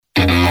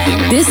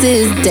This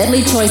is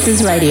Deadly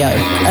Choices Radio,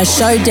 a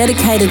show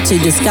dedicated to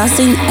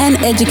discussing and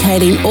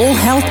educating all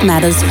health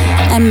matters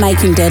and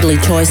making deadly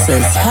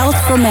choices. Health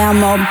from our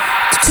mob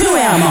to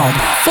our mob,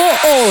 for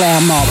all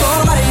our mob.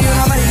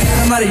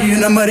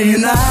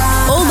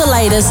 All the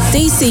latest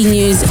DC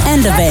news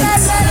and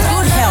events.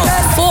 Good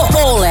health for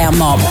all our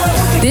mob.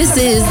 This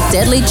is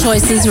Deadly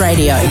Choices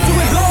Radio.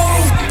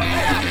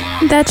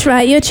 That's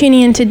right, you're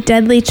tuning into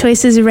Deadly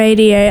Choices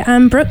Radio.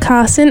 I'm Brooke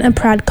Carson, a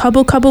proud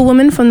Cobble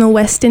woman from the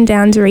Western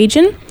Downs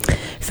region.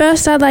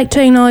 First, I'd like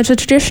to acknowledge the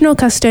traditional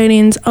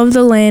custodians of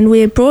the land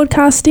we are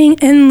broadcasting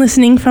and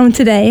listening from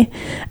today.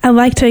 I'd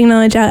like to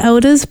acknowledge our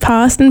elders,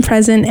 past and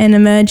present and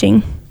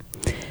emerging.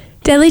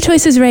 Deadly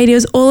Choices Radio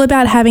is all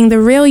about having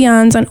the real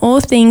yarns on all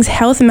things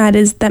health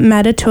matters that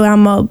matter to our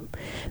mob.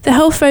 The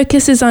health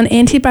focus is on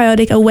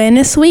Antibiotic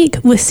Awareness Week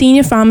with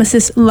senior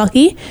pharmacist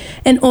Lucky,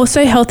 and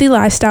also Healthy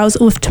Lifestyles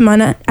with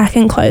Tamana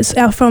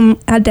Akenclose from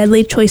our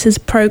Deadly Choices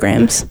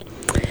programs.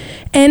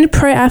 And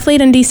pro athlete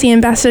and DC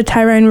ambassador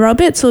Tyrone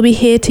Roberts will be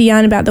here to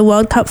yarn about the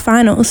World Cup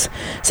finals.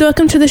 So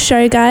welcome to the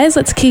show, guys.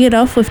 Let's kick it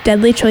off with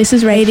Deadly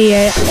Choices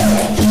Radio.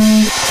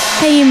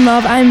 Hey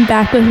mob, I'm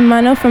back with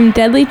Mana from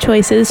Deadly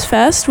Choices.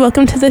 First,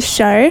 welcome to the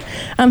show.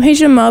 Who's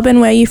your mob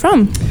and where are you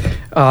from?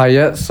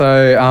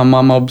 So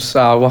my mob's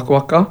Waka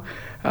Waka.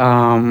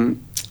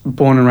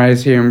 Born and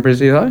raised here in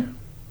Brizzy though.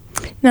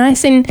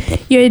 Nice, and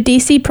you're a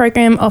DC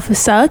program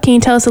officer. Can you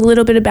tell us a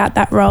little bit about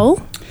that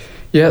role?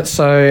 Yeah,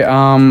 so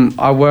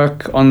I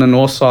work on the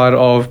north side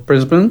of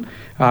Brisbane.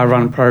 I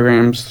run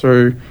programs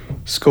through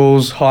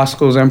schools, high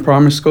schools and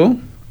primary school.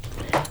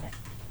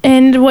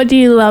 And what do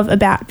you love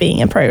about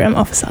being a program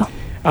officer?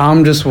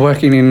 I'm just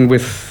working in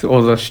with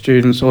all the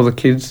students, all the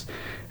kids,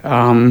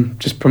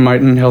 just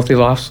promoting healthy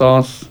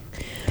lifestyles.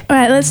 All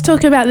right, let's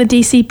talk about the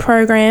DC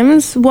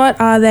programs. What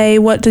are they?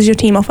 What does your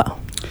team offer?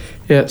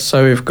 Yeah,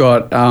 so we've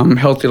got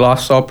Healthy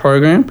Lifestyle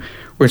program,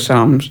 which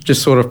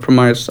just sort of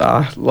promotes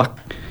like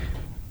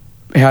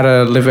how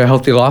to live a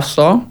healthy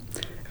lifestyle.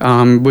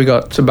 We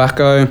got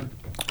Tobacco,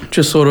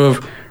 just sort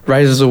of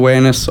raises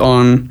awareness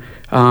on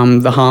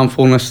the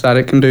harmfulness that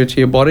it can do to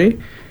your body.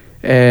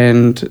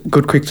 And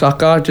Good Quick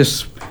Tucker,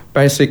 just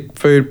basic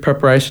food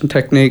preparation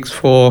techniques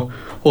for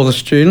all the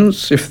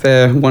students if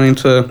they're wanting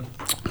to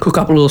cook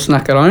up a little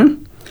snack at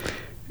home.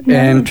 Nice.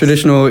 And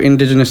traditional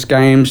Indigenous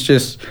games,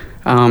 just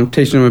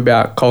teaching them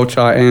about culture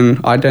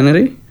and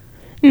identity.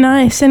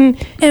 Nice. And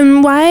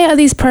why are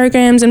these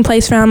programs in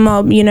place for our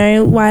mob? You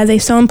know, why are they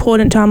so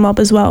important to our mob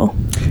as well?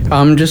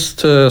 Just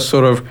to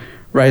sort of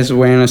raise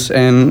awareness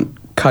and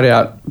cut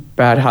out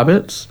bad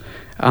habits,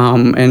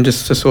 and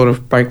just to sort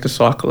of break the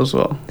cycle as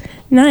well.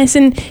 Nice.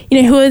 And,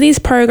 you know, who are these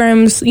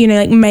programs, you know,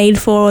 like made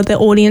for the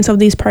audience of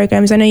these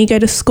programs? I know you go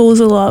to schools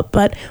a lot,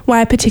 but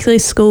why particularly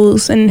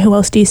schools and who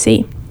else do you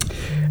see?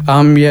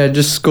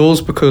 Just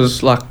schools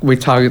because, like, we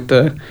target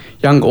the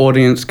young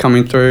audience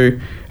coming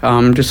through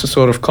just to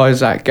sort of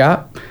close that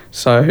gap.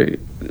 So,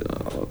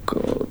 oh,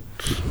 God.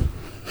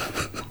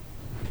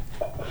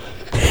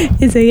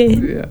 Is it?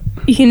 Yeah.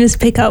 You can just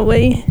pick up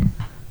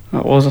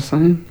What was I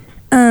saying?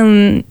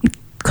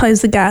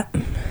 Close the gap.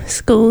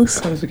 Schools.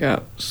 Close the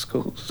gap.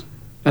 Schools.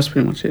 That's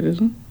pretty much it,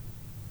 isn't it?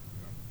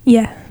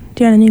 Yeah.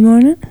 Do you want any more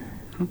on it?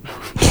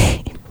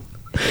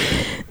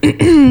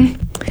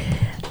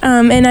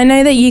 And I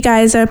know that you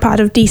guys are part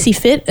of DC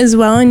Fit as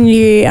well, and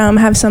you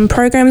have some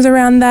programs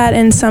around that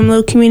and some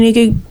little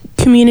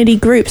community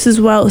groups as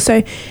well.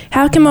 So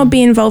how can mob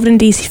be involved in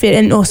DC Fit,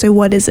 and also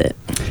what is it?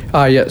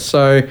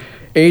 So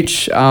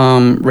each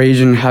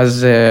region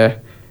has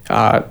their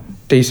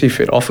DC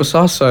Fit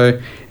officer. So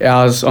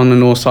ours on the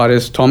north side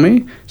is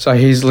Tommy. So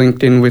he's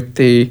linked in with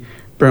the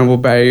Bramble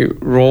Bay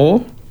Raw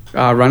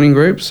running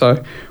group.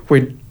 So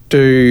we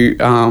do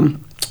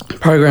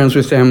programs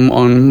with them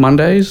on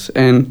Mondays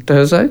and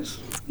Thursdays.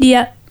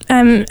 Yeah.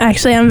 I'm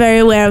very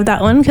aware of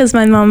that one because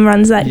my mum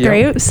runs that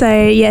group.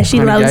 So yeah, she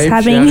loves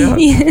having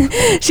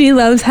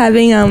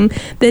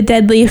the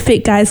Deadly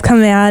Fit guys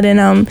come out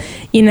and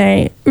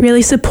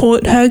really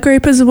support her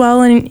group as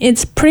well. And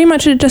it's pretty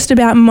much just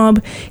about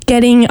mob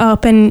getting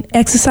up and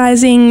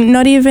exercising,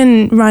 not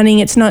even running.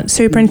 It's not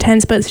super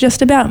intense, but it's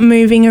just about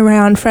moving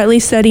around for at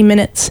least 30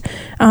 minutes.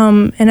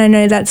 And I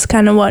know that's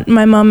kind of what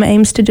my mum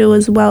aims to do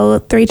as well,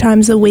 3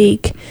 times a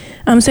week.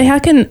 So how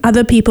can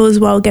other people as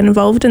well get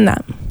involved in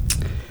that?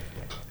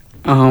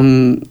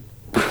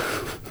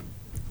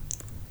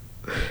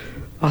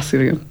 Ask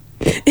it again.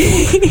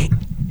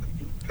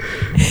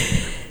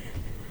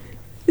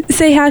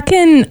 So how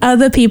can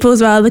other people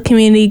as well, other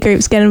community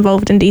groups, get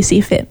involved in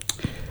DC Fit?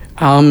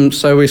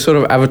 So we sort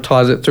of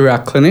advertise it through our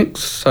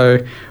clinics. So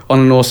on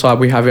the north side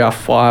we have our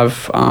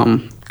 5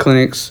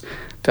 clinics,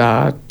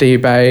 D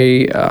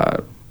Bay,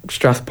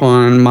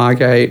 Strathpine,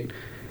 Margate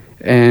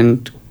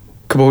and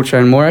Caboolture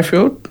and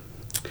Morayfield.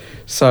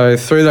 So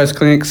through those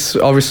clinics,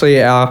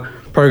 obviously our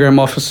program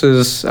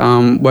officers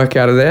work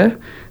out of there.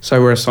 So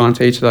we're assigned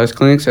to each of those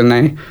clinics and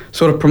they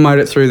sort of promote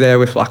it through there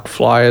with like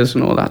flyers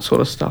and all that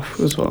sort of stuff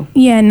as well.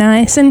 Yeah,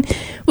 nice. And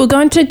we'll go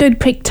into Good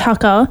Quick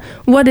Tucker.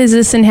 What is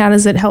this and how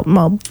does it help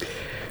mob?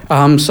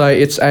 So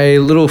it's a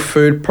little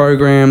food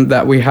program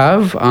that we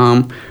have.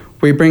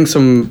 We bring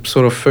some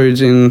sort of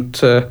foods in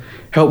to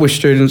help with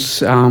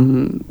students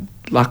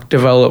like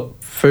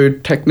develop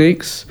food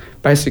techniques,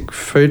 basic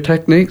food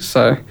techniques.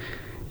 So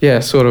yeah,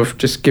 sort of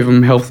just give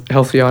them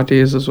healthy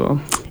ideas as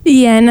well.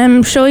 Yeah, and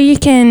I'm sure you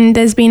can.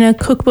 There's been a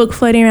cookbook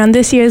floating around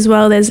this year as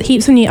well. There's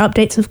heaps of new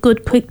updates of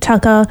Good Quick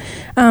Tucker.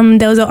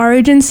 There was an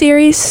Origin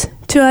series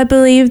too, I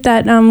believe,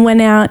 that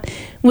went out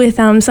with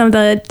some of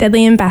the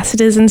Deadly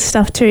ambassadors and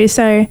stuff too.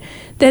 So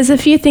there's a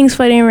few things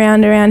floating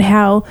around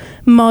how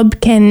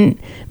Mob can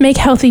make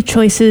healthy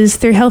choices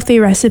through healthy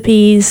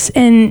recipes,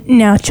 and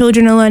now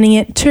children are learning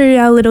it too,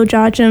 our little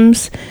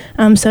Jarjums.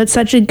 So it's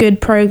such a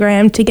good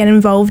program to get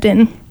involved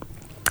in.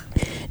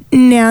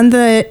 Now,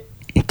 the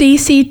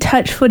DC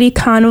Touch Footy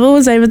Carnival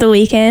was over the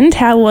weekend.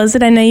 How was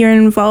it? I know you're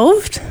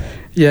involved.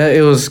 Yeah,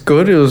 it was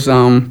good. It was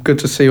good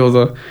to see all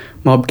the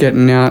mob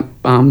getting out,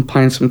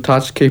 playing some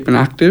touch, keeping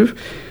active.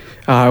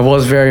 It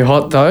was very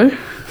hot though.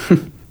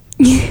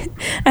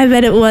 I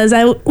bet it was.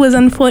 I was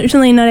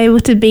unfortunately not able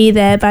to be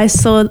there, but I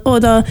saw all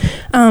the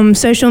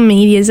social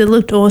medias. It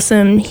looked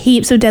awesome.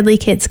 Heaps of Deadly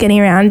kits getting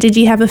around. Did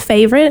you have a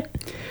favourite?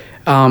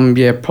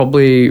 Yeah,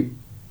 probably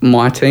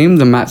my team,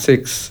 the Mat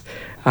 6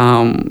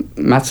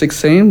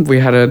 team. We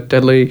had a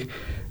Deadly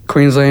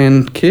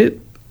Queensland kit.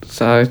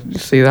 So you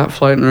see that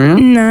floating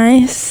around?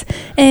 Nice.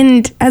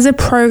 And as a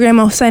program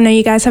officer, I know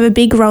you guys have a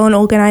big role in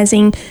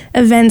organising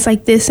events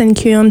like this in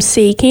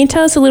QMC. Can you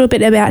tell us a little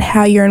bit about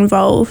how you're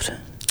involved?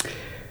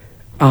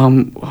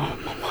 What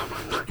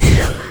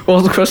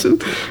was the question?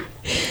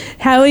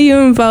 How are you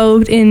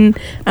involved in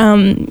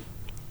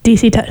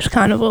DC Touch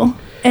Carnival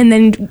and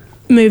then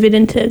move it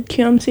into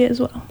QMC as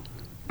well?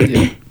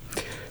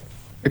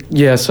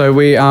 Yeah, so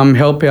we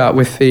help out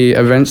with the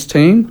events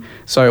team.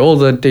 So all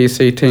the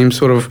DC teams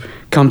sort of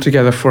come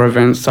together for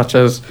events such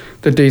as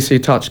the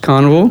DC Touch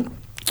Carnival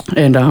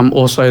and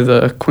also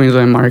the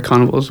Queensland Murray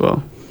Carnival as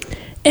well.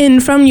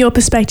 And from your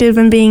perspective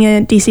and being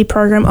a DC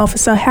program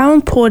officer, how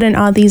important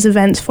are these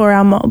events for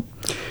our mob?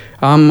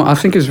 I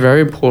think it's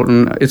very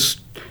important.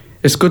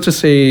 It's good to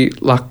see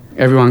like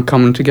everyone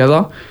coming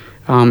together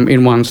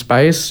in one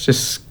space,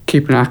 just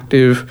keeping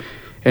active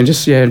and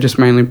just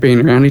mainly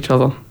being around each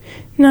other.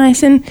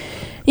 Nice. And,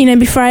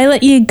 before I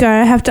let you go,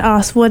 I have to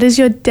ask, what is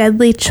your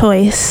deadly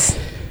choice?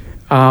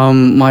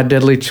 My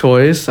deadly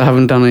choice, I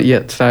haven't done it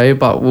yet today,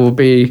 but we'll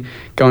be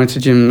going to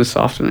gym this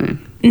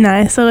afternoon.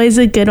 Nice, always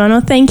a good one.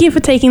 Well, thank you for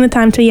taking the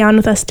time to yarn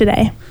with us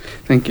today.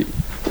 Thank you.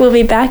 We'll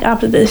be back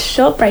after this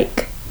short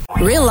break.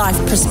 Real life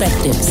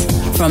perspectives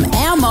from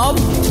our mob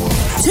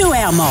to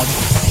our mob.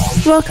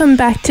 Welcome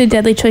back to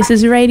Deadly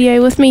Choices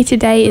Radio. With me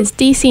today is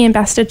DC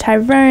Ambassador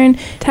Tyrone.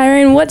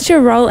 Tyrone, what's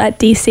your role at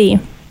DC?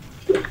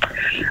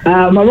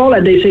 My role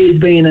at DC is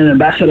being an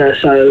ambassador,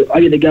 so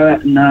I get to go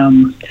out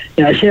and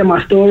share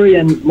my story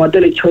and my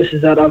daily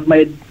choices that I've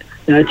made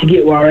to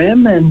get where I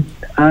am, and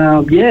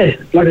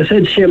like I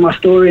said, share my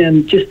story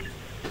and just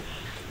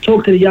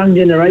talk to the young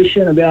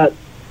generation about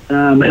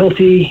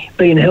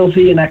being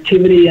healthy and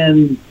activity,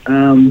 and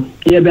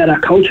about our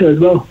culture as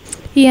well.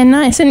 Yeah,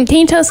 nice. And can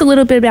you tell us a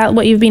little bit about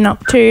what you've been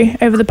up to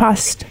over the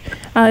past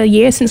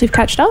year since we've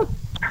catched up?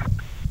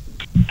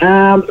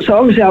 So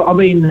obviously I've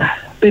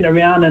been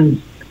around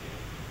and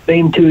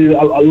been to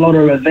a lot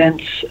of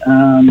events,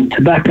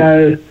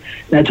 tobacco,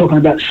 talking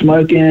about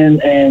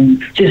smoking,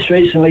 and just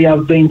recently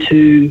I've been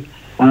to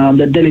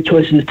the Deadly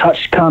Choices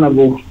Touch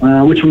Carnival,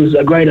 which was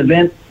a great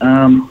event.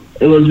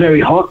 It was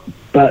very hot,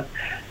 but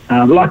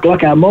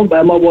like our mob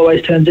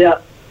always turns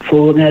out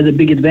for the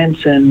big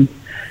events, and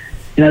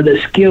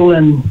the skill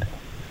and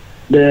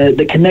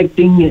the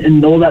connecting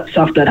and all that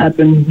stuff that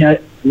happen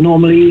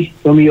normally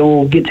when we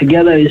all get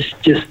together is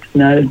just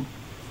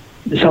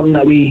something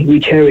that we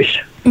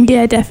cherish.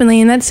 Yeah,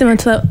 definitely, and that's similar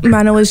to what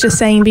Mano was just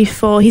saying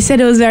before. He said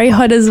it was very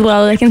hot as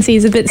well. I can see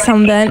he's a bit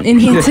sunburnt in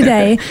here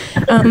today.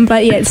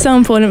 But yeah, it's so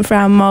important for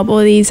our mob, all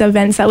these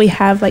events that we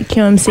have, like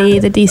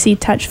QMC, the DC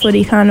Touch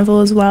Footy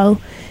Carnival as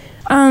well.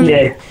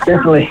 Yeah,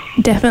 definitely.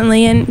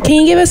 Definitely. And can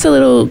you give us a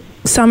little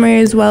summary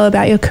as well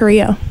about your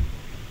career?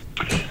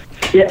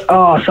 Yeah,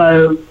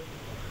 so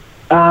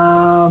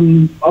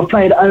I've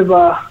played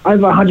over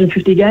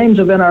 150 games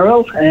of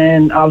NRL,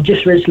 and I've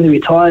just recently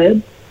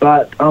retired.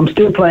 But I'm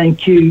still playing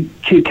Q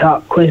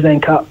Cup,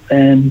 Queensland Cup,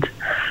 and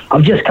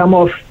I've just come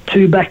off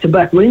 2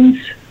 back-to-back wins.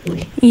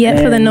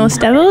 Yeah, for the North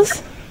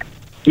Devils?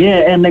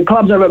 Yeah, and the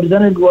clubs I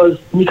represented was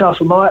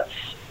Newcastle Knights,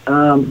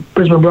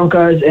 Brisbane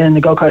Broncos, and the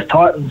Gold Coast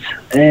Titans.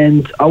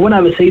 And I went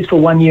overseas for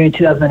 1 year in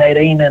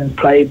 2018 and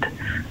played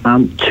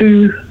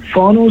 2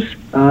 finals,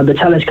 the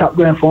Challenge Cup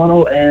Grand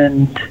Final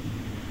and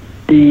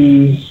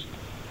the...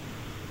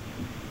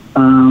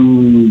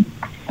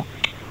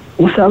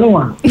 what's the other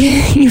one?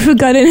 You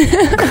forgot it.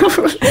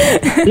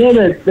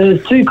 Yeah,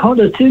 there's two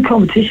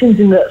competitions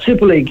in the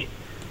Super League.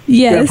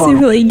 Yeah,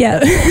 Super League,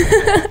 yeah.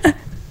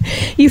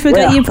 You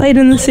forgot you played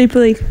in the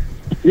Super League.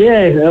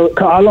 Yeah,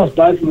 I lost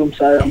both of them,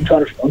 so I'm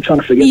trying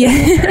to forget.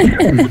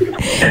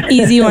 Yeah.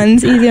 Easy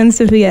ones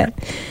to forget.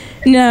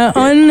 Now,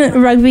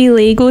 on Rugby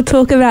League, we'll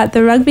talk about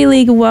the Rugby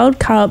League World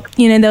Cup.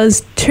 You know, there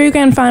was 2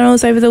 grand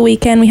finals over the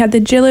weekend. We had the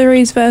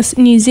Jillaroos versus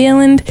New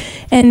Zealand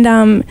and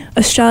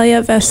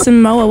Australia versus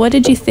Samoa. What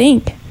did you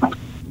think?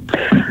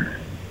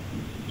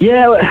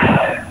 Yeah,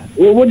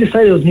 well, what did you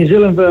say? It was New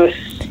Zealand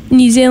versus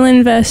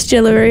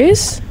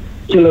Jillaroos.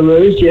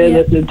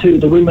 Jillaroos,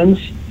 the women's.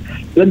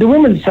 The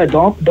women's are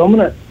so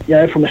dominant,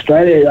 from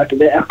Australia. Like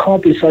our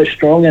comp is so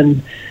strong,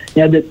 and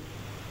the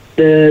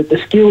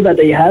skill that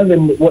they have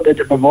and what they're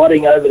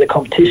providing over the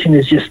competition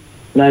is just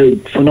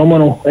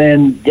phenomenal.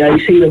 And you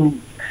see them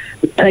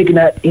taking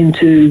that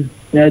into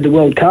the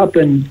World Cup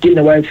and getting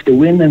away with the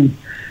win and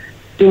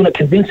doing it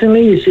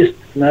convincingly. It's just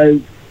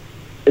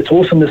it's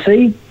awesome to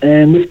see.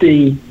 And with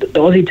the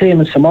Aussie team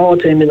and Samoa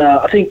team, and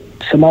I think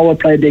Samoa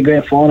played their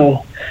grand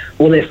final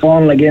or their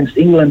final against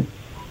England.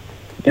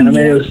 You know what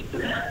I mean? It was,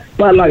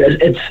 but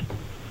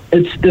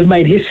they've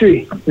made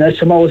history.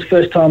 Samoa's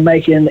first time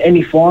making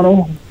any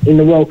final in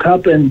the World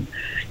Cup, and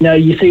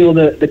you see all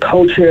the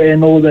culture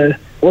and all the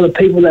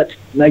people that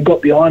they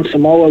got behind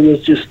Samoa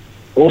was just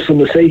awesome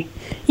to see.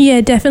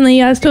 Yeah,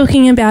 definitely. I was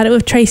talking about it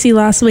with Tracy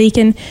last week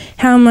and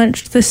how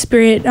much the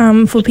spirit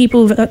for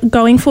people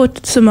going for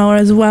Samoa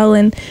as well.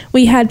 And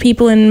we had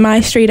people in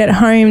my street at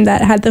home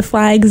that had the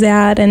flags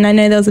out, and I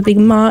know there was a big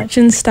march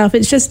and stuff.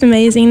 It's just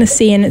amazing to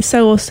see, and it's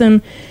so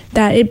awesome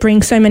that it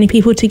brings so many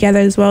people together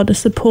as well to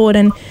support,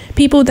 and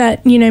people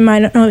that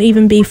might not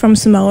even be from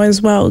Samoa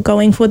as well,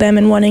 going for them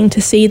and wanting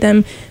to see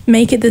them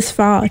make it this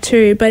far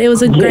too. But it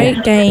was a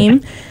great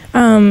game.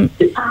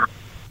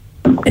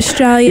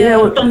 Australia,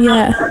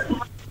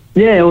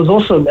 yeah, it was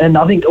awesome, and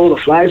I think all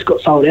the flags got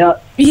sold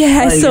out.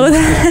 Yeah, I saw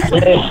that.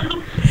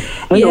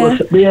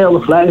 All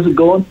the flags are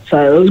gone,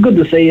 so it was good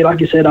to see. Like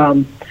you said,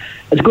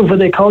 it's good for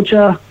their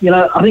culture.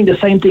 I think the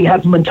same thing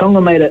happened when Tonga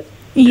made it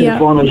to the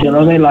finals. You know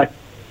what I mean? Like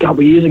a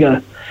couple of years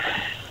ago.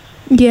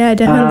 Yeah,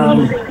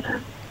 definitely.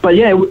 But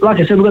yeah, like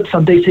I said, we've got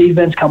some DC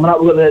events coming up.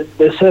 We've got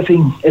the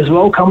surfing as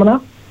well coming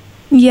up.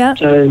 Yeah.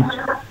 So,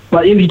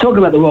 but if you talk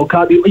about the World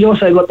Cup, you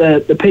also got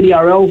the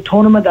PDRL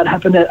tournament that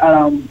happened at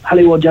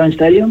Halliwell Jones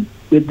Stadium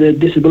with the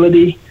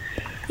disability.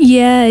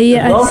 Yeah,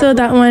 well. I saw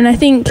that one. I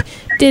think,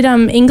 did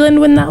England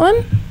win that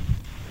one?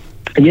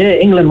 Yeah,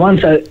 England won.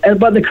 So,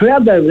 but the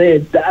crowd over there,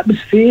 the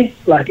atmosphere,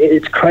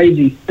 it's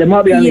crazy. There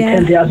might be only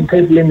 10,000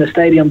 people in the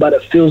stadium, but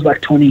it feels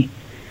like 20.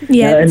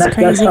 Yeah, and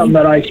that's something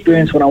that I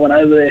experienced when I went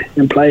over there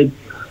and played.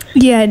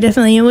 Yeah,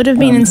 definitely. It would have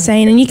been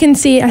insane. And you can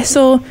see, I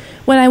saw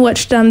when I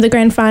watched the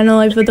grand final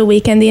over the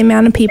weekend, the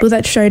amount of people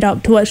that showed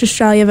up to watch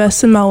Australia versus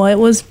Samoa. It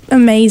was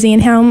amazing,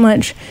 and how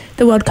much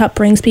the World Cup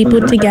brings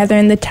people together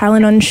and the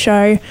talent on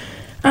show.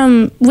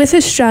 With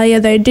Australia,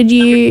 though, did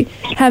you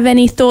have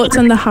any thoughts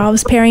on the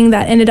halves pairing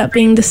that ended up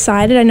being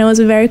decided? I know it was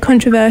a very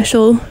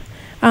controversial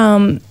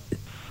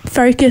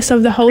focus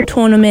of the whole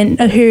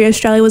tournament, who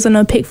Australia was going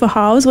to pick for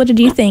halves. What did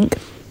you think?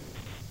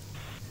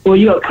 Well,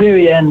 you got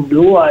Cleary and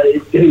Lua,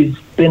 who's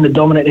been the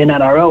dominant in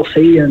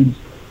NRLC, and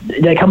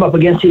they come up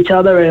against each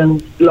other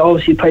and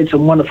obviously played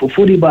some wonderful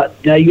footy, but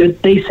you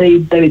got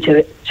DC,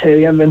 David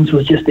Cherry Evans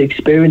was just the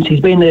experience. He's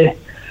been there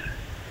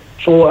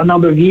for a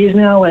number of years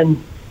now,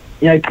 and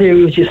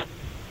Cleary's just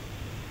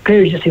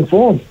in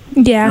form.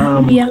 Yeah,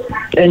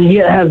 And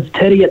you have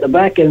Teddy at the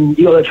back, and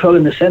you got Latrell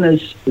in the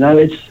centres.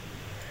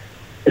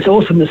 It's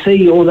awesome to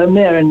see all them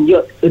there, and you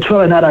got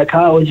Latrell and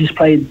Addo-Carr, who just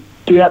played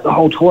throughout the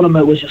whole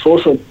tournament, was just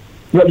awesome,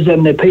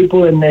 representing their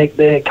people and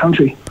their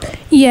country.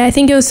 Yeah, I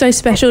think it was so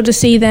special to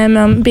see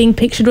them being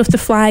pictured with the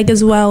flag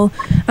as well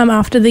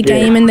after the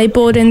game, and they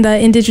brought in the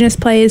Indigenous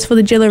players for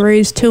the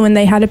Jillaroos too, and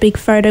they had a big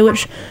photo,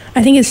 which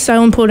I think is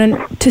so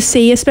important to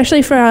see,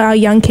 especially for our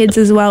young kids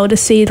as well, to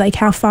see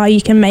how far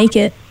you can make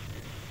it.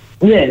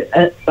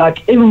 Yeah,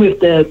 even with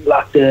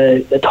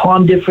the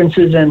time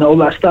differences and all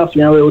that stuff,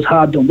 it was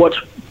hard to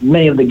watch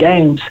many of the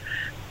games.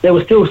 There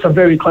were still some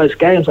very close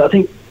games. I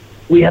think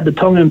we had the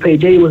Tonga and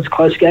PG was a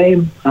close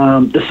game.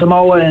 The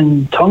Samoa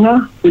and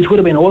Tonga, which would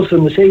have been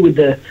awesome to see with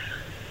the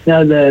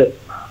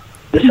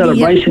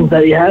celebrations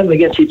that you have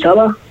against each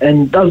other,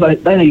 and those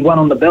they only won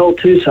on the bell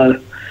too. So,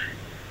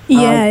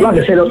 like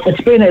I said,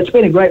 it's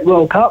been a great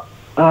World Cup.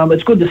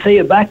 It's good to see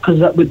it back because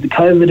with the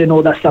COVID and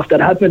all that stuff that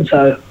happened.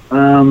 So,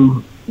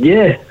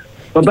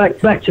 but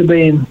back to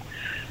being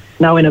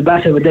now in a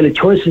battle with Daily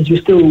Choices,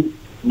 we still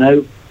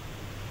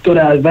got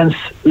our events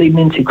leading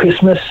into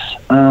Christmas,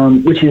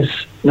 which is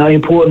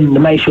important to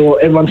make sure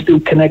everyone's still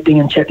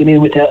connecting and checking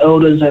in with our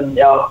elders and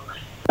our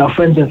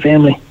friends and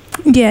family.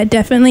 Yeah,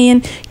 definitely.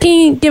 And can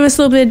you give us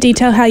a little bit of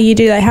detail how you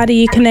do that? How do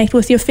you connect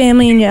with your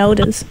family and your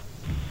elders?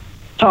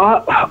 So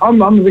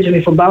I'm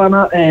originally from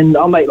Ballina, and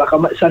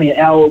it's only an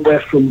hour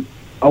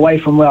away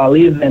from where I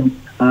live, and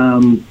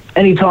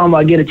anytime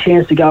I get a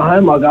chance to go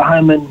home, I go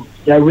home and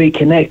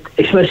reconnect.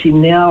 Especially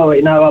now,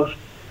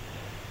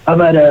 I've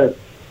had a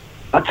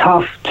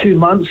tough 2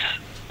 months,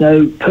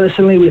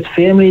 personally with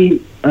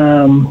family,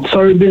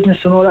 sorry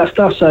business and all that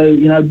stuff. So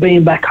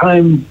being back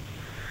home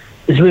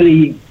has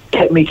really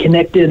kept me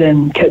connected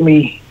and kept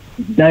me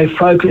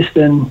focused,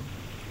 and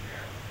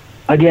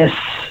I guess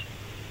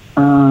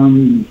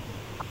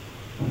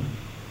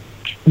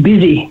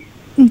busy.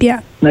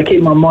 Yeah. And I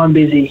keep my mind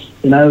busy,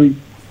 knowing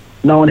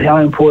how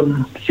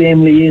important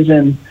family is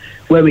and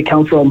where we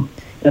come from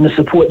and the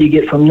support you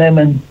get from them,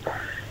 and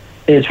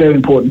it's very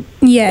important.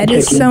 Yeah, it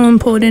is so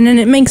important, and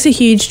it makes a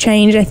huge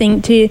change, I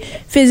think, to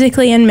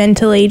physically and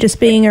mentally, just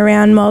being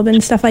around mob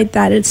and stuff like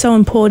that. It's so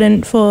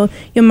important for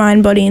your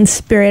mind, body and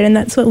spirit, and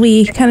that's what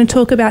we kind of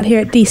talk about here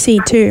at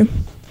DC too.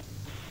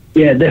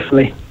 Yeah,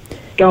 definitely.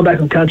 Going back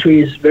on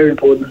country is very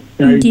important.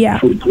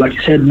 Like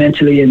you said,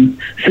 mentally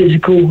and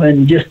physical,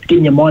 and just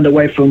getting your mind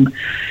away from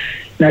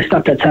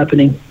stuff that's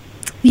happening.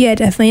 Yeah,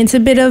 definitely. It's a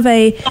bit of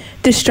a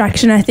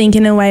distraction, I think,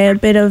 in a way, a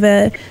bit of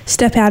a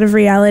step out of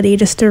reality,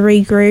 just to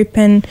regroup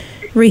and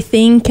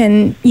rethink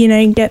and,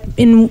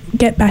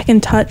 get back in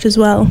touch as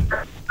well.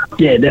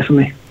 Yeah,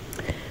 definitely.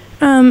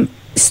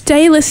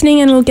 Stay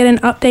listening and we'll get an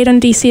update on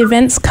DC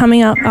events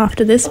coming up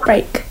after this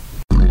break.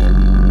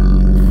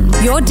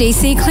 Your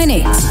DC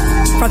Clinics.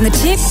 From the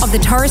tip of the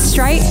Torres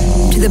Strait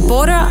to the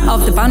border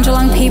of the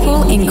Bundjalung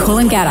people in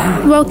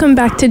Coolangatta. Welcome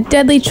back to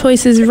Deadly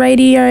Choices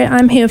Radio.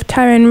 I'm here with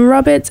Tyrone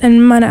Roberts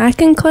and Mana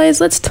Akenclose.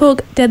 Let's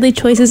talk Deadly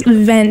Choices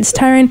events.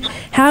 Tyrone,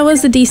 how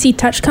was the DC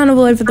Touch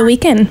Carnival over the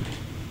weekend?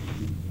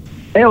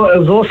 Yeah, it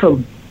was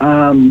awesome.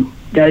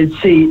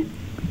 See,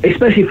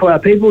 especially for our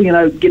people,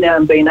 getting out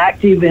and being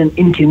active and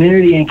in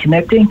community and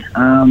connecting.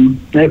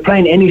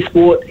 Playing any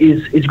sport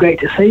is great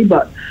to see,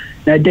 but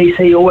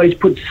DC always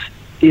puts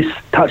this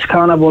Touch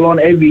Carnival on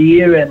every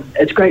year, and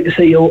it's great to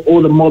see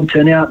all the mob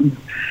turn out and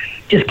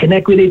just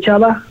connect with each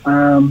other.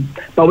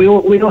 But we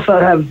also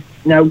have,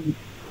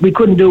 we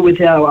couldn't do it with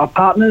our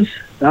partners.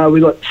 We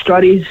got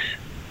Struddies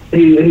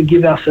who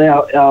give us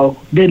our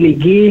deadly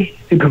gear,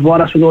 who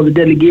provide us with all the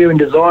deadly gear and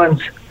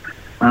designs.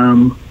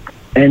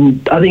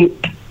 And I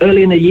think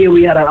early in the year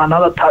we had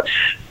another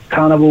Touch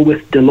Carnival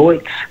with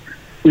Deloitte,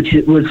 which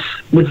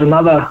was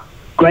another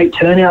great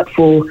turnout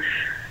for,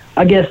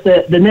 I guess,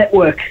 the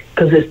network,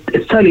 because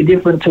it's totally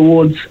different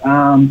towards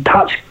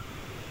touch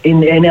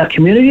in our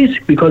communities,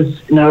 because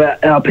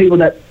our people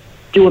that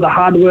do all the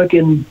hard work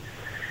in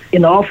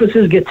the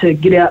offices get to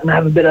get out and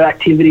have a bit of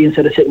activity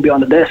instead of sitting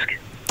behind the desk.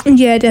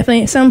 Yeah,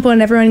 definitely. It's so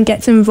important everyone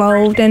gets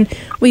involved and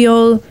we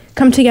all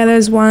come together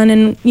as one.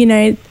 And,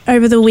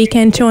 over the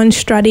weekend too on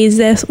Struddies,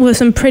 there were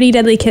some pretty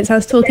deadly kits. I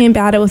was talking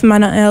about it with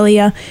Mana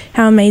earlier,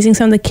 how amazing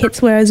some of the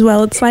kits were as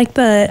well. It's like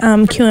the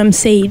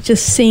QMC,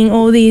 just seeing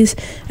all these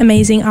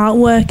amazing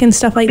artwork and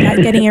stuff like that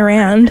getting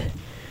around.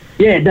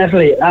 Yeah,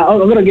 definitely. I've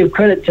got to give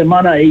credit to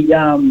Mana. I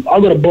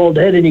got a bald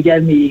head and he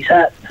gave me his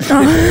hat.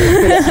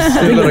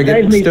 Still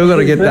got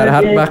to get that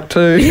hat back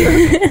too.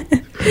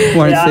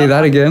 Won't see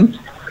that again.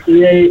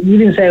 Yeah, you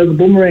didn't say it was a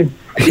boomerang.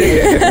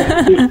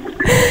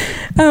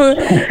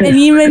 And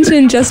you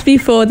mentioned just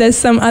before there's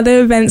some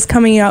other events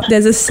coming up.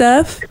 There's a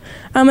surf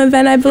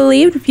event, I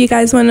believe, if you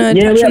guys want to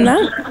touch on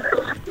that.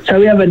 So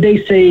we have a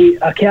DC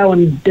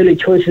Cowan Deadly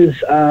Choices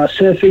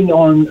surfing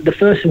on the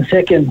 1st and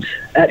 2nd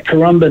at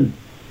Currumbin.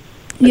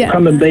 Yeah.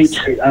 Currumbin Beach.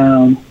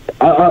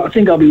 I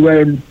think I'll be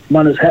wearing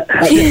Mana's hat.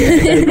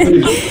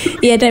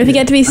 Yeah, don't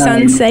forget to be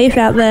sun safe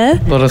out there.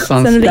 A lot of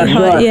sun. It's gonna be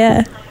hot, right.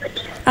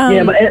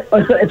 Yeah. But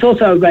it's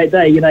also a great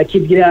day.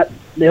 Kids get out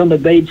there on the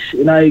beach,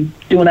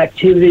 doing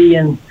activity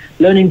and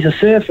learning to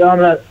surf. I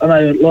know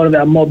a lot of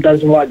our mob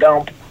doesn't like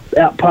going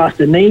out past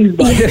the knees.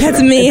 But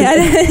that's me.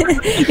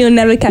 You'll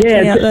never catch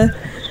me out there.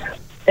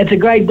 It's a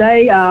great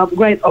day,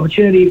 great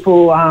opportunity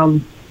for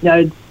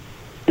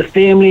the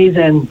families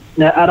and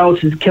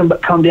adults to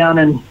come down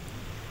and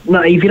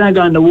if you don't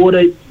go in the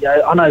water,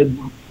 I know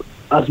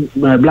us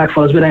black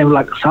fellas, we don't even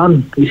like the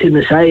sun. We sit in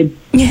the shade.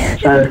 Yeah.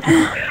 So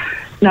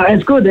no,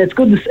 it's good. It's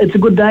good. It's a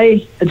good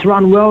day. It's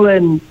run well,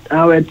 and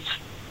it's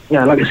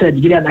like I said,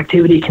 you get out in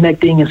activity,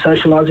 connecting and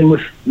socialising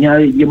with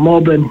your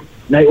mob and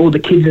all the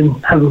kids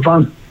and having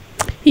fun.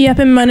 Yep,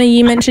 and Mana,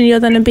 you mentioned you're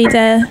going to be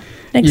there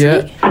next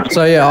week.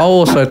 So I'll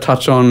also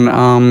touch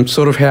on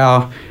sort of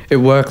how it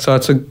works. So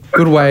it's a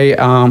good way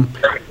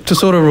to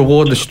sort of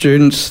reward the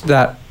students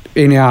that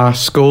in our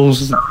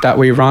schools that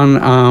we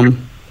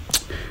run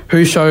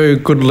who show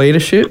good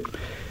leadership.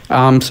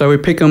 So we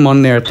pick them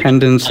on their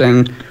attendance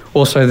and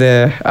also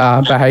their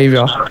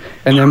behaviour,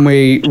 and then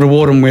we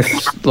reward them with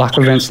like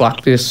events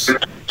like this,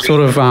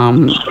 sort of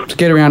to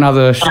get around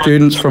other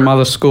students from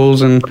other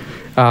schools, and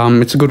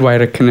it's a good way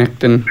to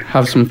connect and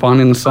have some fun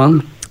in the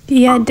sun.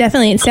 Yeah,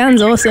 definitely. It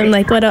sounds awesome.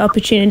 Like, what an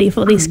opportunity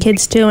for these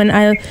kids too. And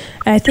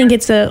I think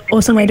it's an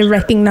awesome way to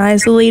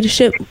recognise the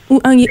leadership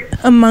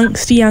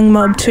amongst young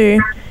mob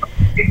too.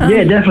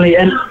 Yeah, definitely.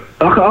 And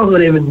I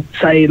would even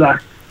say,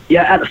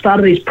 at the start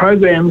of these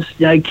programs,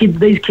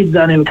 these kids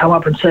don't even come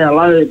up and say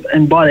hello.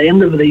 And by the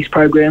end of these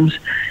programs,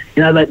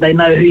 they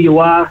know who you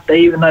are.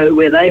 They even know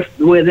where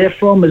they're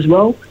from as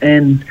well.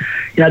 And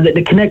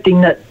the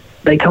connecting that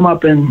they come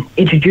up and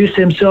introduce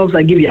themselves.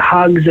 They give you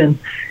hugs, and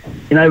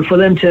for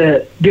them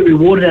to get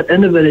rewarded at the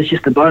end of it is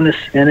just a bonus.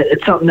 And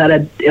it's something that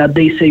our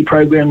DC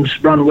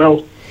programs run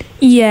well.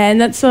 Yeah, and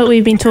that's what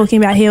we've been talking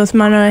about here with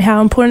Mono, how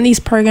important these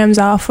programs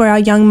are for our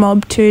young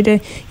mob too, to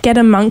get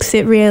amongst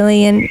it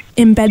really and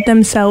embed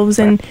themselves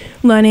in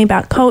learning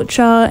about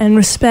culture and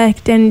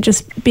respect and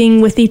just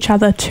being with each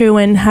other too,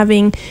 and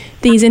having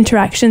these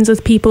interactions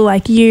with people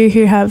like you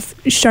who have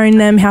shown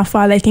them how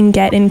far they can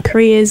get in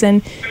careers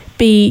and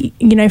be,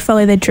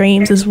 follow their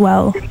dreams as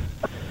well.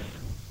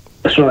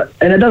 That's right.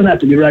 And it doesn't have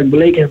to be rugby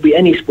league, it can be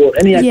any sport,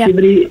 any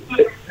activity.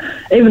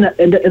 Even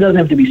it doesn't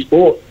have to be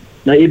sport.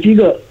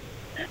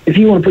 If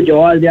you want to put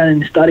your eyes down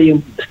and study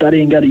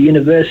and go to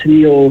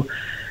university or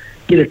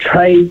get a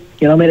trade,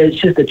 it's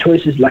just the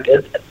choices. Like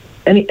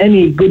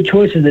any good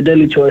choice is a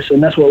deadly choice,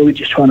 and that's what we're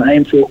just trying to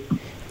aim for.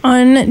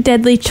 On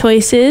Deadly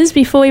Choices,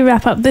 before we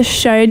wrap up the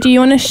show, do you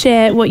want to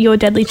share what your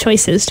deadly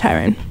choice is,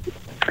 Tyrone?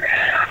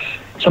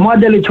 So my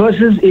deadly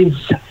choices is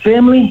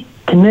family,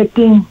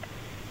 connecting,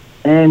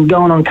 and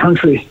going on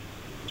country.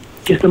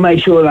 Just to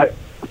make sure,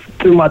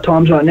 through my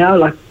times right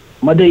now,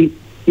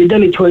 your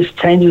daily choice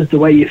changes the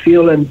way you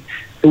feel and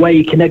the way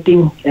you're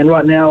connecting. And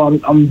right now,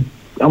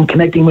 I'm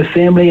connecting with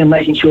family and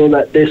making sure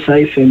that they're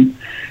safe and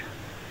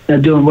they're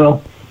doing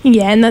well.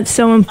 Yeah, and that's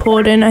so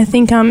important. I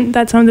think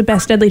that's one of the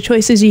best deadly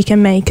choices you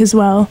can make as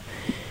well.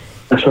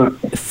 That's right.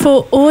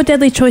 For all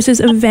Deadly Choices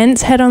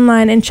events, head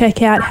online and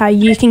check out how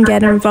you can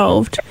get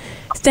involved.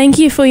 Thank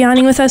you for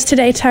yarning with us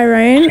today,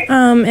 Tyrone,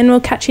 and we'll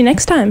catch you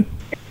next time.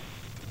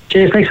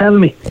 Cheers, thanks for having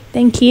me.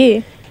 Thank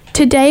you.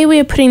 Today we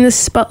are putting the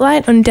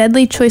spotlight on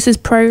Deadly Choices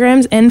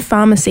programs and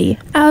pharmacy.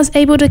 I was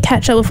able to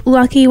catch up with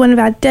Lucky, one of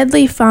our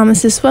deadly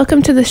pharmacists.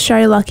 Welcome to the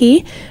show,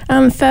 Lucky.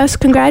 First,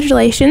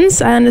 congratulations.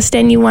 I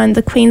understand you won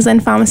the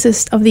Queensland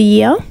Pharmacist of the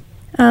Year.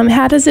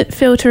 How does it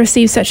feel to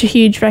receive such a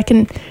huge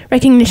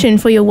recognition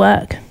for your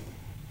work?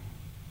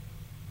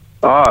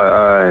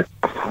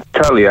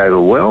 Totally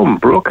overwhelmed,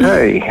 Brooke.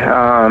 Hey,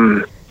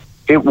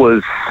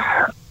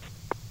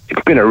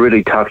 it's been a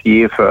really tough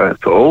year for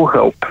all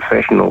health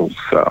professionals,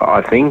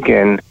 I think,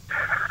 and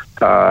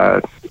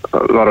a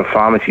lot of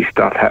pharmacy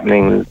stuff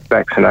happening,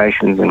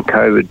 vaccinations and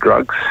COVID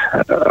drugs.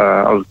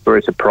 I was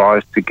very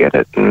surprised to get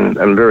it and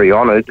very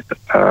honoured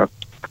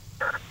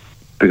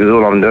because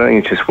all I'm doing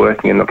is just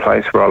working in the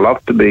place where I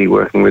love to be,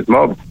 working with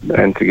mob,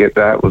 and to get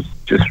that was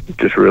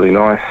just really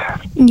nice.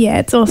 Yeah,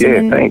 it's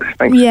awesome. Yeah,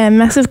 thanks. Yeah,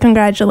 massive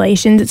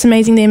congratulations. It's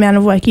amazing the amount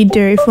of work you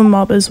do for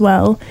mob as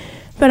well.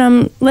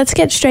 But let's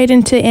get straight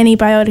into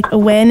Antibiotic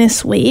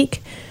Awareness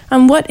Week.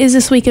 What is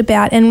this week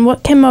about, and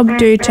what can mob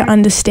do to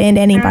understand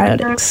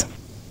antibiotics?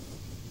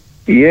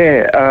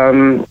 Yeah,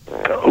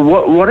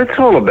 what it's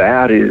all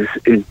about is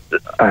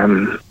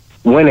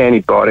when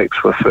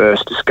antibiotics were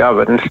first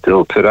discovered, and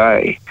still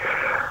today,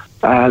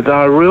 they're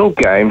a real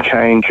game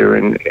changer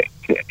in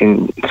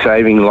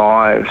saving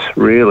lives,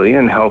 really,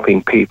 and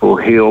helping people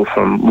heal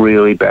from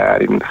really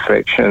bad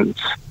infections.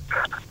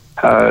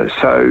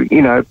 So,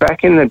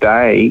 back in the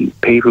day,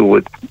 people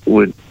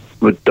would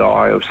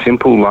die of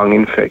simple lung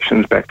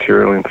infections,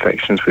 bacterial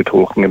infections we're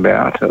talking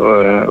about,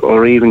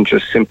 or even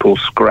just simple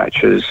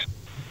scratches,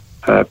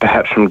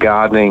 perhaps from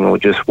gardening or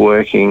just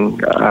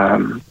working,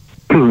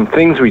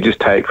 things we just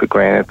take for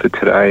granted for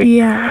today.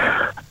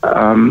 Yeah.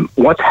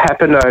 What's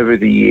happened over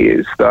the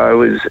years,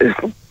 though, is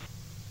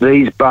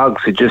these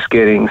bugs are just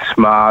getting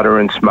smarter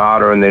and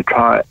smarter, and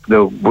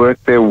they'll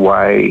work their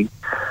way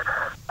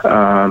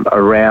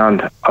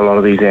around a lot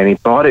of these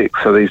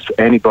antibiotics. So these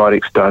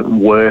antibiotics don't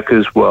work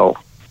as well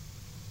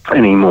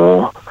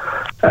anymore.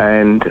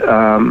 And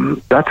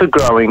that's a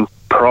growing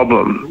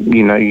problem.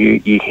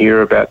 You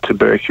hear about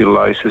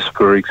tuberculosis,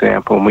 for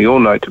example, and we all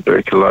know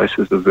tuberculosis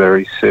is a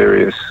very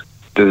serious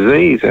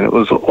disease, and it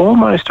was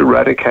almost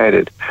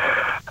eradicated.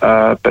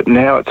 But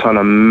now it's on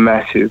a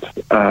massive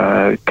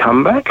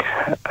comeback.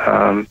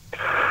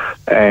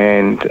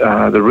 And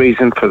the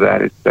reason for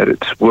that is that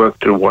it's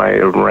worked its way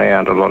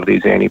around a lot of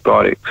these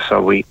antibiotics.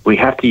 So we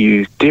have to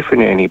use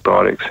different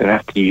antibiotics and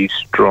have to use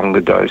stronger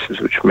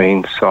doses, which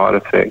means side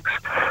effects.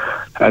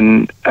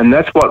 And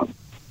that's what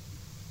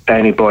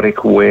Antibiotic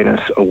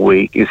Awareness a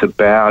Week is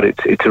about.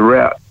 It's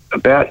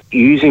about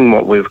using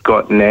what we've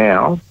got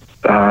now,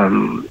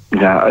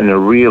 in a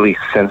really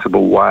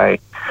sensible way,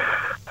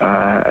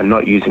 and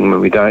not using them when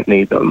we don't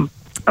need them.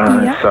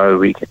 And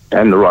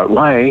the right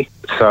way,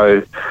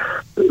 so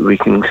we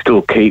can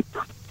still keep,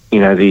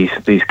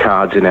 these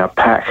cards in our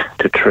pack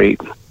to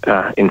treat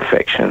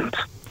infections.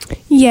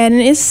 Yeah, and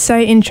it is so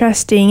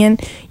interesting,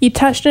 and you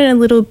touched on it a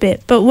little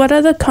bit, but what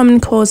are the common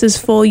causes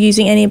for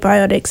using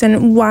antibiotics,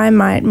 and why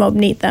might mob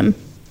need them?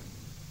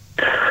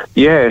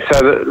 Yeah,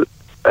 so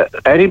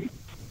the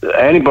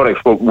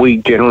antibiotics, what we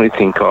generally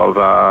think of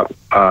are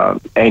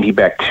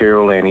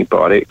antibacterial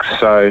antibiotics.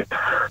 So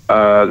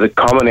the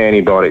common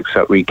antibiotics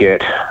that we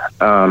get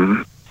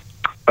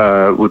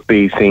would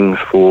be things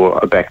for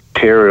a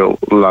bacterial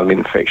lung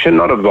infection,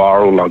 not a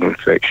viral lung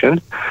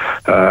infection,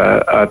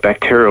 a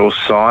bacterial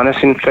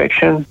sinus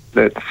infection.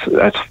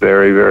 That's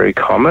very, very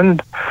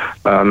common.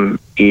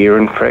 Ear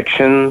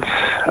infections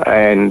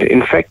and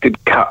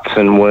infected cuts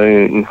and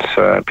wounds,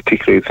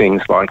 particularly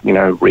things like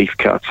reef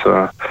cuts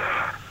are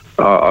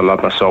I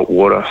love my salt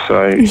water,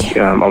 so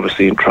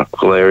obviously in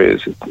tropical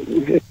areas,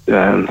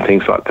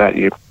 things like that,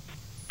 you're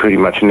pretty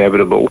much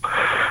inevitable.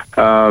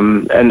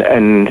 And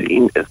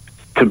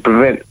to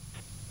prevent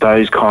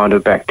those kind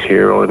of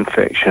bacterial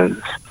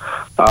infections,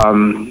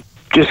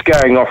 just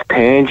going off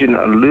tangent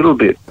a little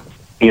bit,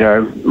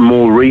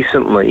 more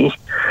recently,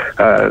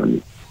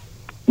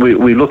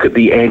 we look at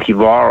the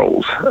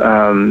antivirals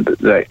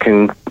that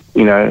can,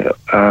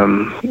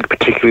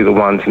 particularly the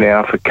ones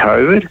now for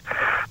COVID.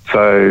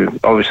 So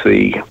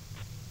obviously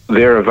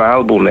they're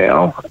available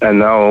now,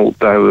 and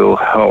they will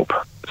help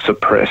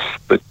suppress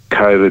the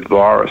COVID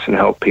virus and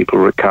help people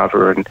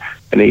recover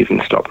and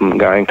even stop them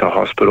going to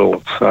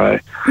hospital. So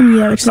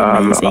which is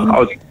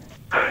amazing.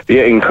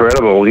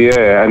 Incredible.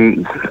 Yeah,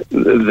 and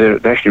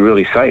they're actually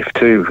really safe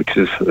too, which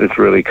is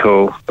really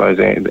cool. Those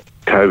COVID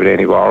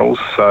antivirals.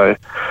 So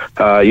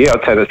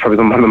I'd say that's probably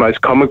one of the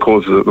most common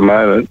causes at the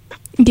moment.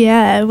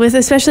 Yeah,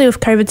 especially with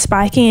COVID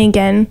spiking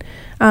again,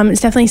 it's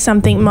definitely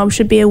something mob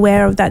should be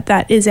aware of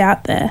that is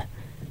out there.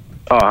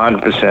 Oh,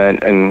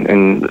 100%.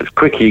 And the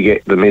quicker you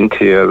get them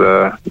into you,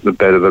 the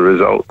better the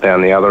result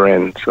down the other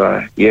end.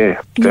 So,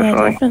 yeah,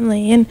 definitely. Yeah,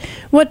 definitely. And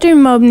what do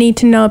mob need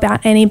to know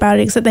about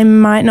antibiotics that they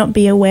might not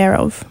be aware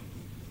of?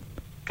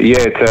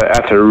 Yeah,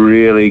 that's a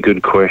really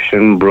good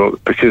question,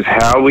 Brooke, because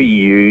how we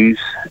use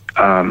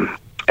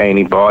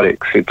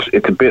antibiotics,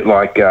 it's a bit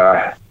like...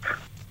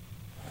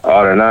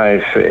 I don't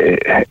know,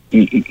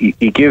 if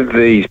you give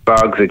these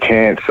bugs a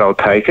chance, they'll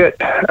take it.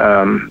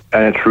 And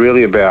it's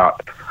really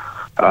about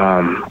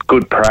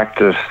good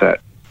practice that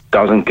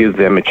doesn't give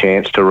them a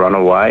chance to run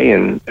away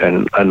and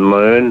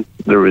learn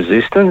the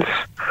resistance.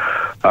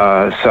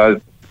 So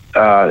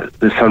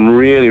there's some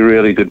really,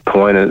 really good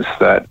pointers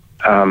that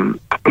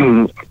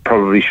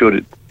probably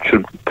should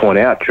point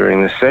out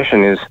during this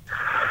session is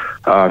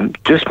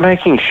just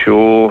making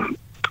sure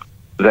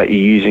that you're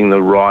using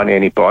the right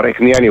antibiotic,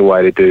 and the only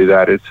way to do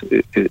that is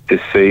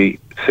see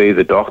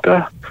the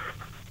doctor.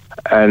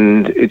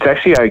 And it's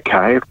actually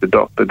okay if the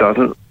doctor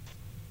doesn't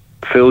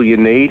feel you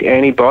need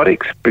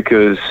antibiotics,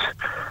 because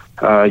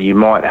you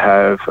might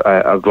have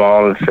a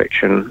viral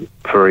infection,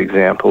 for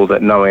example,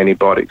 that no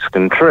antibiotics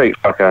can treat,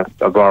 like a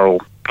viral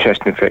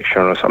chest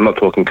infection or something. I'm not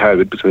talking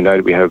COVID, because we know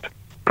that we have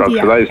drugs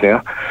for those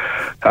now.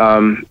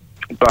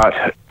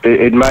 But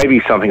it may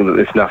be something that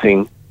there's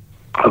nothing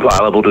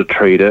available to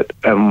treat it,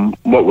 and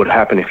what would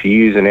happen if you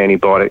use an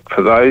antibiotic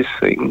for those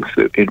things,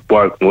 it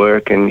won't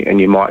work,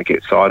 and you might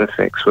get side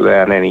effects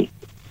without any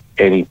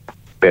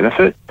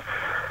benefit.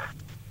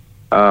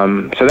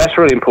 So that's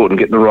really important,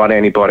 get the right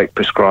antibiotic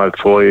prescribed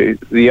for you.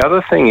 The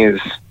other thing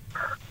is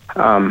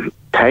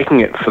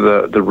taking it for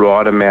the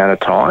right amount of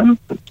time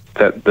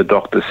that the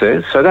doctor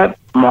says. So that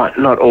might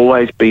not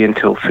always be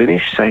until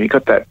finish. So you've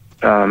got that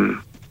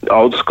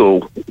old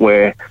school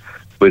where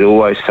we'd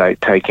always say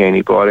take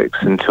antibiotics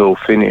until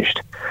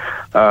finished.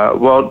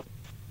 Well,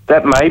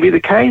 that may be the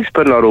case,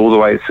 but not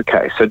always the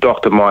case. So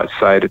doctor might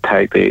say to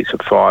take these for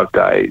 5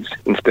 days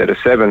instead of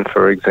 7,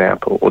 for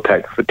example, or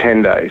take it for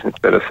 10 days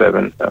instead of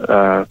 7,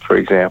 for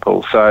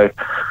example. So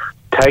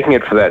taking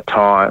it for that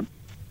time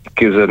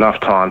gives enough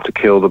time to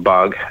kill the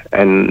bug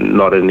and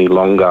not any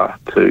longer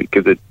to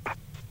give the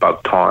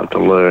bug time to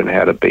learn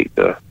how to beat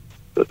the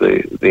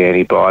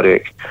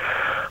antibiotic.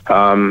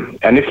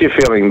 And if you're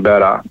feeling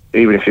better,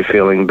 even if you're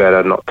feeling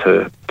better, not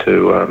to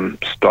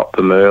stop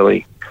them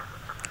early.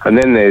 And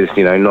then there's,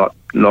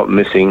 not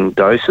missing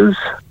doses,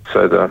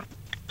 so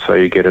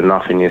you get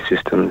enough in your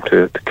system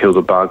to kill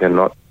the bug and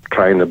not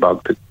train the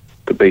bug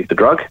to beat the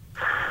drug.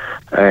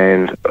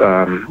 And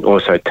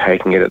also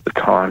taking it at the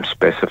time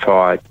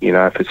specified.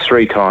 If it's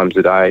 3 times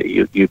a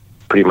day, you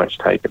pretty much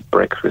take it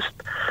breakfast,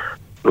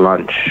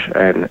 lunch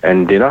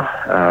and dinner,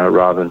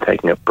 rather than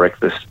taking it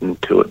breakfast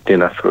until at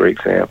dinner, for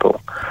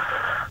example.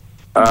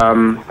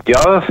 The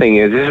other thing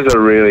is, this is a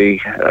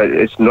really,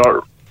 it's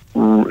not,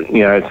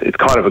 it's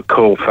kind of a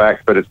cool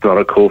fact, but it's not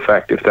a cool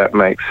fact, if that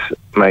makes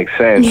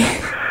sense,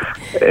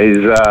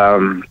 is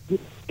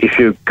if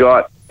you've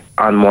got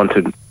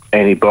unwanted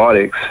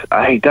antibiotics,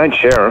 hey, don't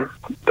share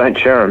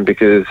them,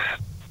 because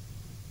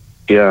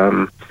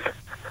there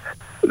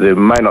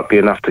may not be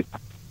enough to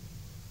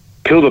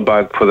kill the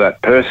bug for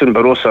that person,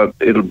 but also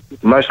it'll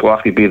most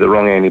likely be the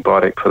wrong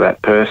antibiotic for that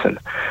person.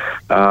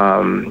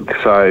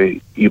 So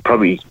you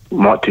probably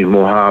might do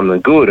more harm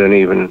than good, and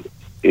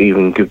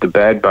even give the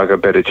bad bug a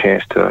better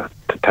chance to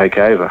take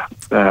over.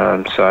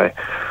 So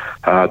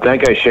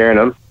don't go sharing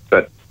them,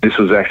 but this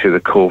was actually the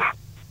cool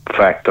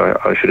fact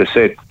I should have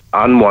said.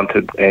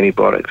 Unwanted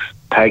antibiotics,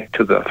 take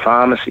to the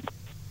pharmacy,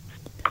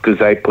 because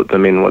they put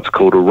them in what's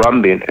called a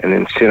rum bin and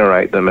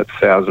incinerate them at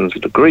thousands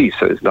of degrees,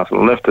 so there's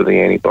nothing left of the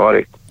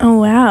antibiotic. Oh,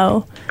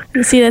 wow.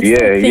 You see, that's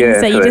things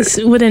that you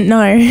just wouldn't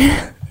know.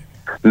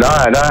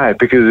 No,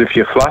 because if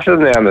you flush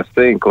them down the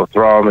sink or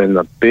throw them in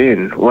the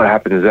bin, what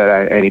happens is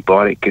that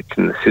antibiotic gets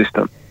in the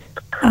system.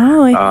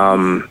 Oh,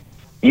 and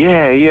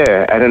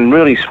in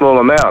really small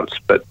amounts,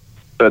 but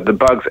the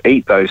bugs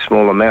eat those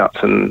small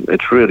amounts, and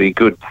it's really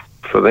good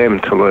for them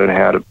to learn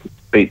how to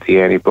beat the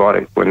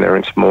antibiotic when they're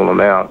in small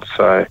amounts.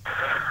 So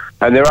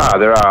And there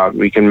are.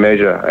 We can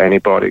measure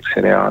antibiotics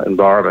in our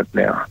environment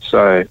now.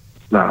 So,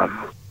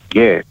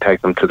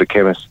 take them to the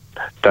chemist.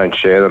 Don't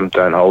share them.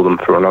 Don't hold them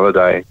for another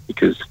day,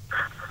 because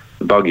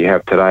the bug you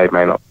have today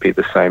may not be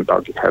the same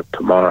bug you have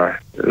tomorrow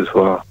as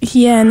well.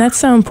 Yeah, and that's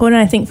so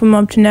important, I think, for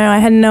Mob to know. I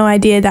had no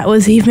idea that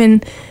was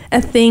even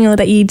a thing, or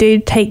that you do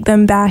take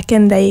them back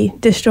and they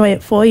destroy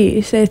it for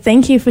you. So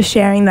thank you for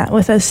sharing that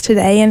with us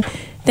today, and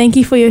thank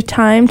you for your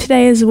time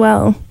today as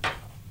well.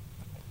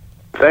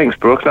 Thanks,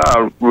 Brooke. No,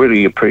 I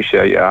really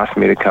appreciate you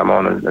asking me to come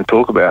on and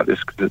talk about this,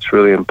 because it's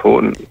really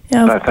important.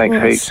 Yeah,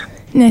 thanks heaps.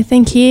 No,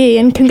 thank you,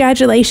 and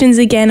congratulations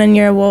again on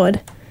your award.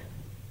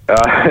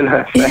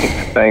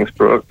 Thanks,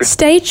 Brooke.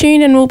 Stay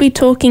tuned, and we'll be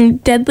talking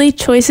deadly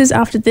choices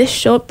after this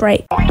short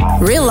break.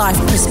 Real life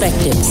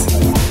perspectives.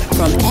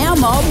 From our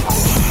mob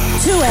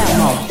to our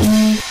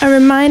mob. A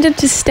reminder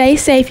to stay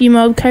safe, you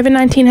mob.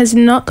 COVID-19 has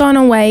not gone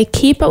away.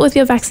 Keep up with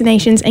your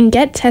vaccinations and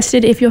get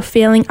tested if you're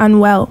feeling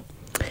unwell.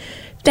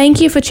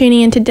 Thank you for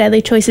tuning in to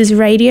Deadly Choices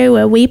Radio,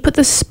 where we put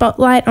the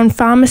spotlight on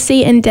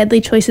pharmacy and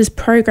Deadly Choices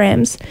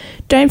programs.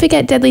 Don't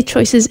forget, Deadly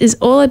Choices is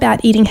all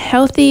about eating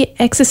healthy,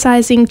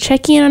 exercising,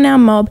 checking in on our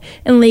mob,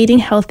 and leading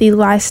healthy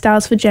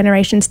lifestyles for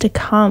generations to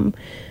come.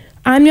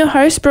 I'm your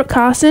host, Brooke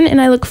Carson,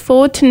 and I look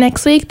forward to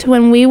next week, to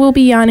when we will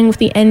be yarning with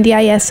the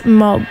NDIS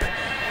mob.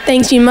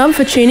 Thanks, you mob,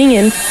 for tuning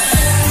in.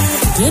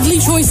 Deadly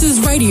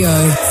Choices Radio.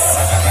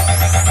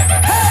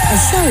 A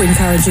show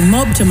encouraging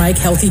mob to make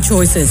healthy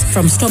choices,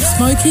 from stop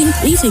smoking,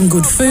 eating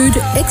good food,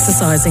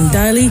 exercising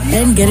daily,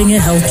 and getting a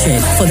health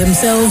check for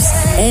themselves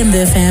and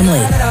their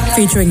family.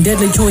 Featuring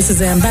Deadly Choices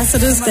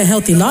ambassadors, the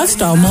Healthy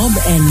Lifestyle Mob,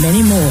 and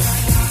many more.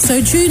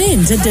 So tune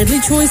in to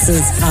Deadly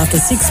Choices after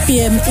 6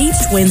 p.m. each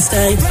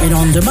Wednesday and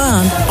on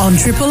demand on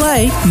Triple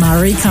A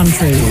Murray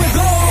Country.